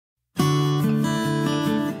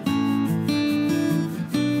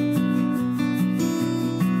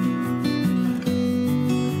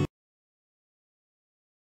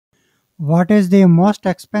What is the most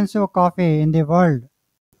expensive coffee in the world?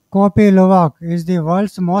 Kopi Luwak is the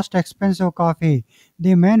world's most expensive coffee.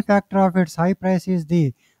 The main factor of its high price is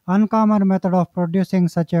the uncommon method of producing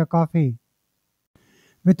such a coffee.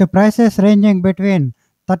 With the prices ranging between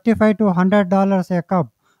 $35 to $100 a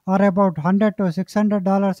cup or about $100 to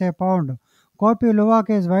 $600 a pound, Kopi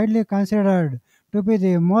Luwak is widely considered to be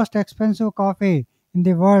the most expensive coffee in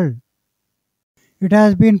the world. It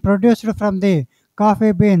has been produced from the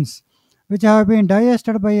coffee beans, which have been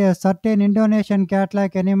digested by a certain Indonesian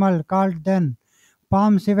cat-like animal called then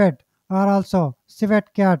palm civet or also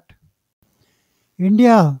civet cat.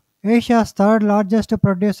 India, Asia's third largest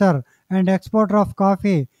producer and exporter of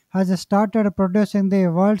coffee, has started producing the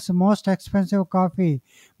world's most expensive coffee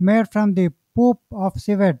made from the poop of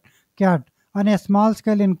civet cat on a small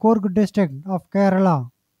scale in Coorg district of Kerala.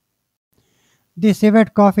 The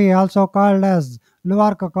civet coffee, also called as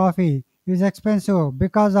Luwak coffee, is expensive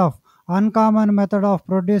because of uncommon method of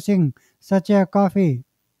producing such a coffee.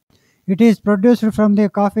 It is produced from the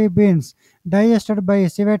coffee beans digested by a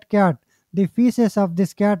civet cat. The feces of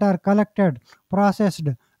this cat are collected, processed,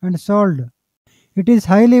 and sold. It is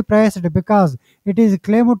highly priced because it is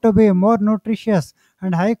claimed to be more nutritious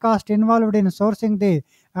and high cost involved in sourcing the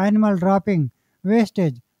animal dropping,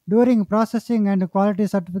 wastage during processing and quality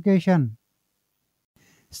certification.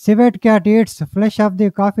 Civet cat eats flesh of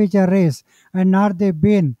the coffee cherries and not the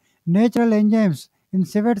bean. Natural enzymes in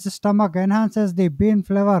civet's stomach enhances the bean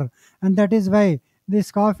flavor, and that is why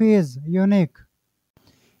this coffee is unique.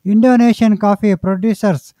 Indonesian coffee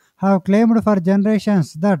producers have claimed for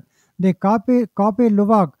generations that the Kopi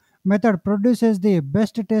Luwak method produces the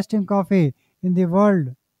best tasting coffee in the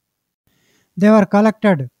world. They were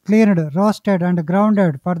collected, cleaned, roasted, and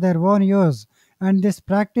grounded for their own use, and this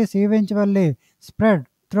practice eventually spread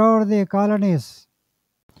throughout the colonies.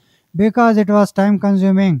 Because it was time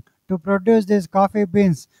consuming to produce these coffee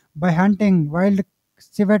beans by hunting wild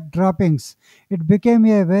civet droppings, it became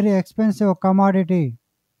a very expensive commodity.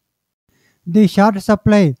 The short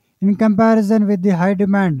supply, in comparison with the high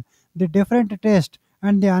demand, the different taste,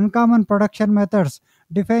 and the uncommon production methods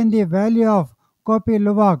define the value of Kopi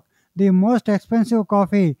Luwak, the most expensive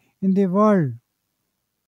coffee in the world.